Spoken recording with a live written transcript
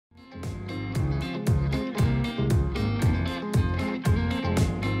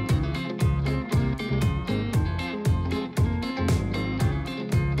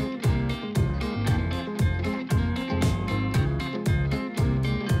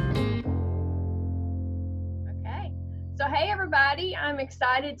hey everybody, I'm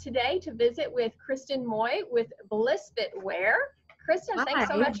excited today to visit with Kristen Moy with Blissfit Wear. Kristen, thanks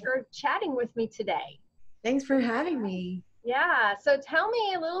so Hi. much for chatting with me today. Thanks for having me. Yeah, so tell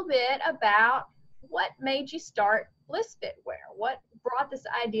me a little bit about what made you start Blissfit Wear. What brought this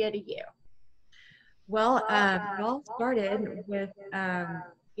idea to you? Well, it all started with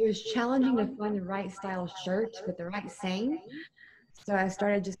it was challenging to find the right style shirt with the right saying. So I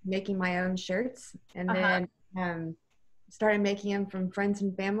started just making my own shirts, and then started making them from friends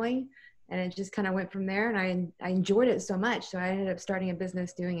and family, and it just kind of went from there. And I enjoyed it so much, so I ended up starting a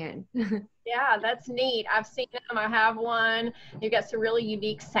business doing it. Yeah, that's neat. I've seen them. I have one. You've got some really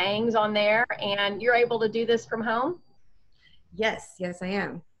unique sayings on there, and you're able to do this from home? Yes, I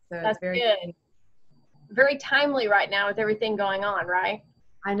am. So That's it's very good. Very timely right now with everything going on, right?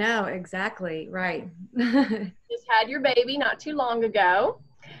 I know, exactly, right. Just had your baby not too long ago.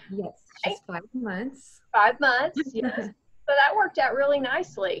 Yes, just 5 months. 5 months, yes. So that worked out really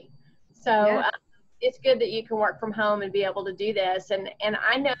nicely. So Yeah. it's good that you can work from home and be able to do this. And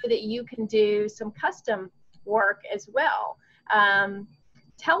I know that you can do some custom work as well.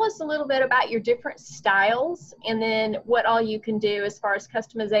 Tell us a little bit about your different styles and then what all you can do as far as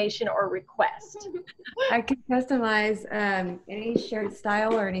customization or request. I can customize any shirt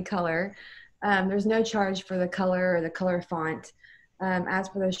style or any color. There's no charge for the color or the color font. As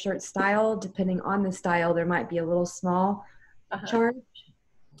for the shirt style, depending on the style, there might be a little small charge.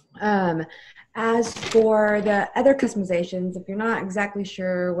 As for the other customizations, if you're not exactly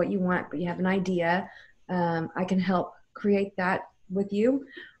sure what you want, but you have an idea, I can help create that with you.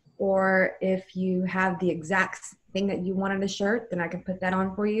 Or if you have the exact thing that you want in a shirt, then I can put that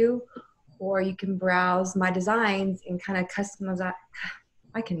on for you. Or you can browse my designs and kind of customize that.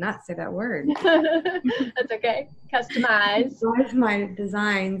 I cannot say that word. That's okay. Customize. Customize my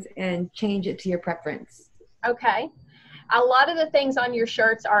designs and change it to your preference. Okay. A lot of the things on your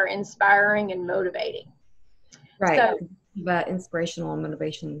shirts are inspiring and motivating. Right. So, inspirational and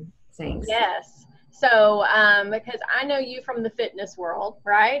motivation sayings. Yes. So, because I know you from the fitness world,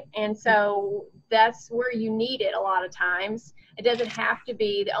 right? And so that's where you need it a lot of times. It doesn't have to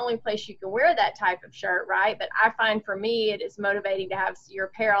be the only place you can wear that type of shirt, right? But I find for me, it is motivating to have your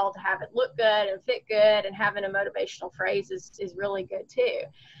apparel, to have it look good and fit good, and having a motivational phrase is really good too.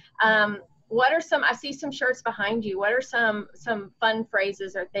 What are some, I see some shirts behind you. What are some fun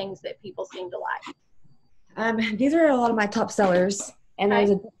phrases or things that people seem to like? These are a lot of my top sellers. And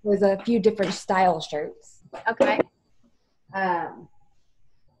Okay. there's a few different style shirts. Okay.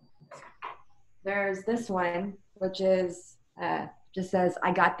 There's this one, which is just says,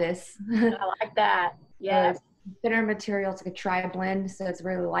 "I got this." I like that. Yes. Thinner material. It's like a tri-blend, so it's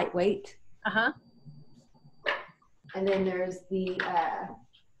really lightweight. And then there's the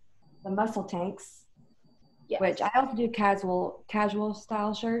muscle tanks, Yes. which I also do casual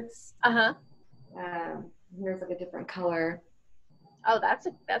style shirts. Here's like a different color. Oh, that's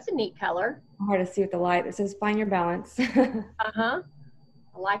a neat color. Hard to see with the light. It says "Find your balance." I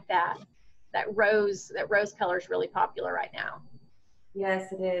like that. That rose color is really popular right now.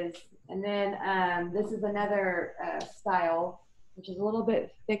 Yes, it is. And then this is another style, which is a little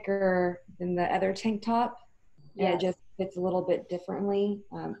bit thicker than the other tank top. And Yes. it just fits a little bit differently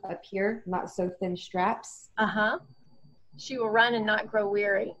up here, not so thin straps. She will run and not grow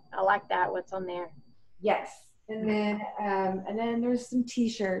weary. I like that. What's on there? Yes. And then there's some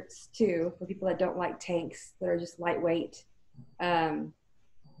t-shirts too for people that don't like tanks that are just lightweight. And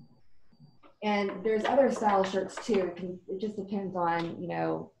there's other style shirts too. It just depends on,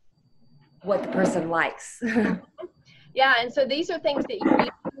 what the person likes. Yeah, and so these are things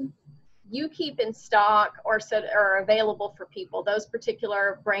that you keep in stock or are available for people. Those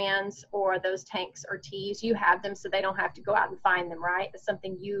particular brands or those tanks or tees, you have them so they don't have to go out and find them, right? It's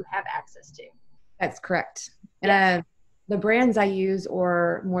something you have access to. That's correct. Yes. And the brands I use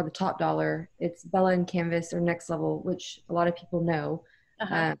are more the top dollar. It's Bella and Canvas or Next Level, which a lot of people know.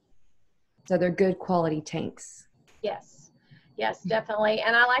 So they're good quality tanks. Yes, definitely.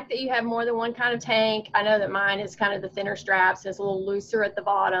 And I like that you have more than one kind of tank. I know that mine is kind of the thinner straps. It's a little looser at the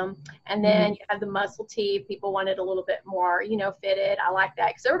bottom. And then you have the muscle tee. If people want it a little bit more, fitted. I like that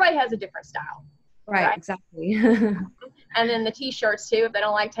because everybody has a different style. Right? Exactly. And then the t-shirts too, if they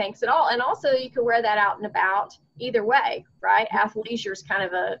don't like tanks at all. And also you can wear that out and about either way, right? Athleisure is kind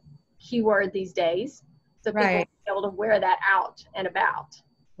of a keyword these days. So people will be able to wear that out and about.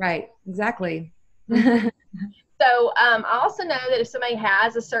 Right. Exactly. So I also know that if somebody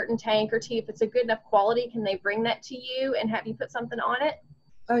has a certain tank or tee, if it's a good enough quality, can they bring that to you and have you put something on it?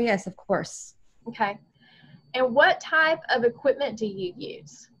 Oh, yes, of course. Okay. And what type of equipment do you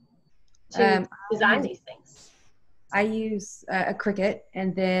use to design these things? I use a Cricut,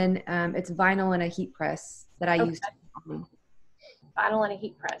 and then it's vinyl and a heat press that I use. Vinyl and a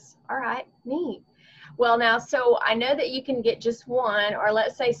heat press. All right, neat. Well, now, so I know that you can get just one, or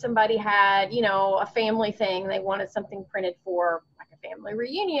let's say somebody had, you know, a family thing. They wanted something printed for like a family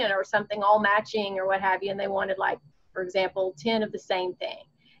reunion or something all matching or what have you, and they wanted, like, for example, 10 of the same thing.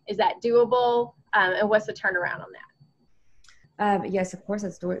 Is that doable? And what's the turnaround on that? Yes, of course,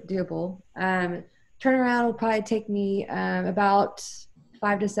 that's doable. Turnaround will probably take me about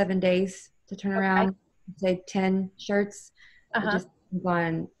 5 to 7 days to turn around, say 10 shirts. It just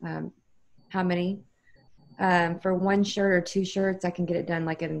depends on how many. For one shirt or 2 shirts, I can get it done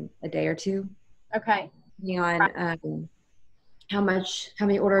like in a day or 2. Okay. Depending on how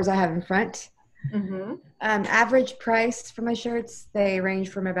many orders I have in front. Average price for my shirts, they range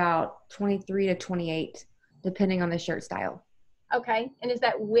from about 23 to 28, depending on the shirt style. Okay. And is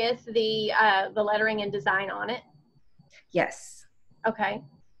that with the lettering and design on it? Yes. Okay.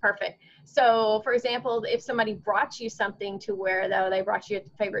 Perfect. So, for example, if somebody brought you something to wear, though, they brought you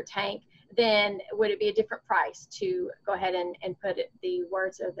a favorite tank, then would it be a different price to go ahead and put the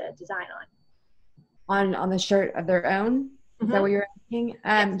words of the design on? On the shirt of their own? Is that what you're asking?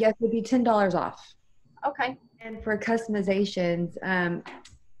 Yes, it would be $10 off. Okay. And for customizations,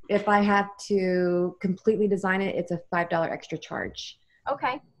 if I have to completely design it, it's a $5 extra charge.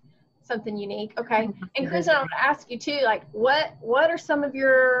 Okay. Something unique. Okay. And Kristen, I want to ask you too, like, what are some of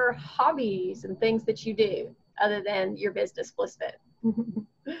your hobbies and things that you do other than your business, Blissfit?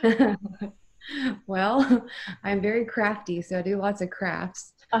 Well, I'm very crafty, so I do lots of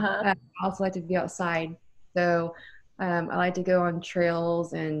crafts. I also like to be outside, so I like to go on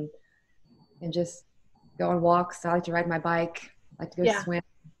trails and just go on walks. I like to ride my bike. I like to go swim.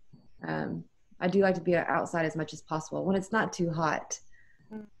 I do like to be outside as much as possible when it's not too hot.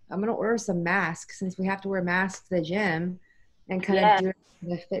 I'm going to order some masks since we have to wear masks to the gym and kind of do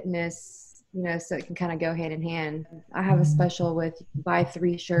the fitness, you know, so it can kind of go hand in hand. I have a special with buy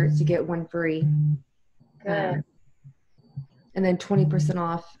 3 shirts, you get 1 free. Good. And then 20%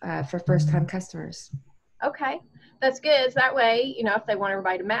 off for first-time customers. Okay. That's good. So that way, you know, if they want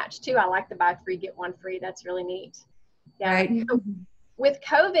everybody to match too, I like the buy 3, get 1 free. That's really neat. Yeah. Right. So with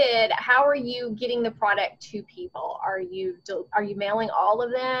COVID, how are you getting the product to people? Are you mailing all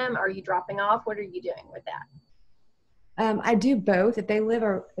of them? Are you dropping off? What are you doing with that? I do both. If they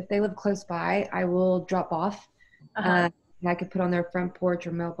live close by, I will drop off. I could put on their front porch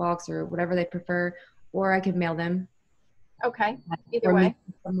or mailbox or whatever they prefer, or I could mail them. Okay. Either way.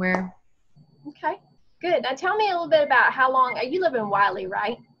 Somewhere. Okay. Good. Now tell me a little bit about how long you live in Wiley,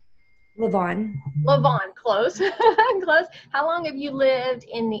 right? Lavon. Lavon, close. Close. How long have you lived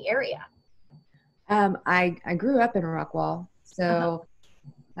in the area? I grew up in Rockwall, so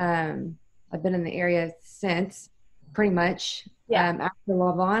I've been in the area since, pretty much. After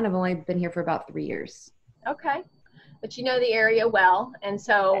Lavon, I've only been here for about 3 years. Okay. But you know the area well, and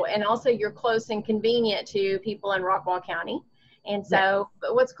so, and also you're close and convenient to people in Rockwall County. And so,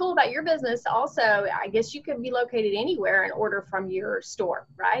 but what's cool about your business also, I guess you could be located anywhere and order from your store,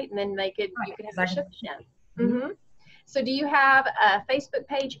 right? And then you could have it shipped in. So do you have a Facebook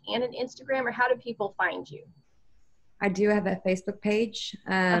page and an Instagram, or how do people find you? I do have a Facebook page.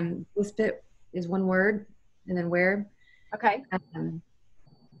 Blissfit is one word, and then where. Okay. I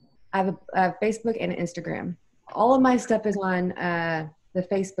have a Facebook and an Instagram. All of my stuff is on the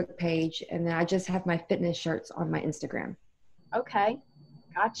Facebook page, and then I just have my fitness shirts on my Instagram. Okay.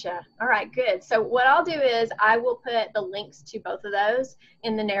 Gotcha. All right, good. So what I'll do is I will put the links to both of those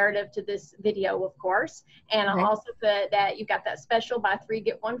in the narrative to this video, of course. And I'll also put that you've got that special buy 3,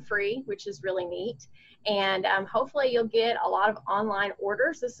 get 1 free, which is really neat. And hopefully you'll get a lot of online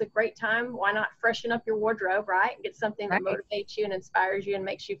orders. This is a great time. Why not freshen up your wardrobe, right? Get something that motivates you and inspires you and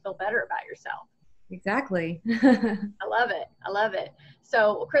makes you feel better about yourself. Exactly. I love it. I love it.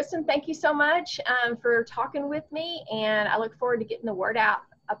 So, Kristen, thank you so much for talking with me, and I look forward to getting the word out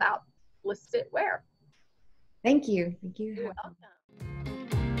about Blissfit wear. Thank you. Thank you. You're welcome.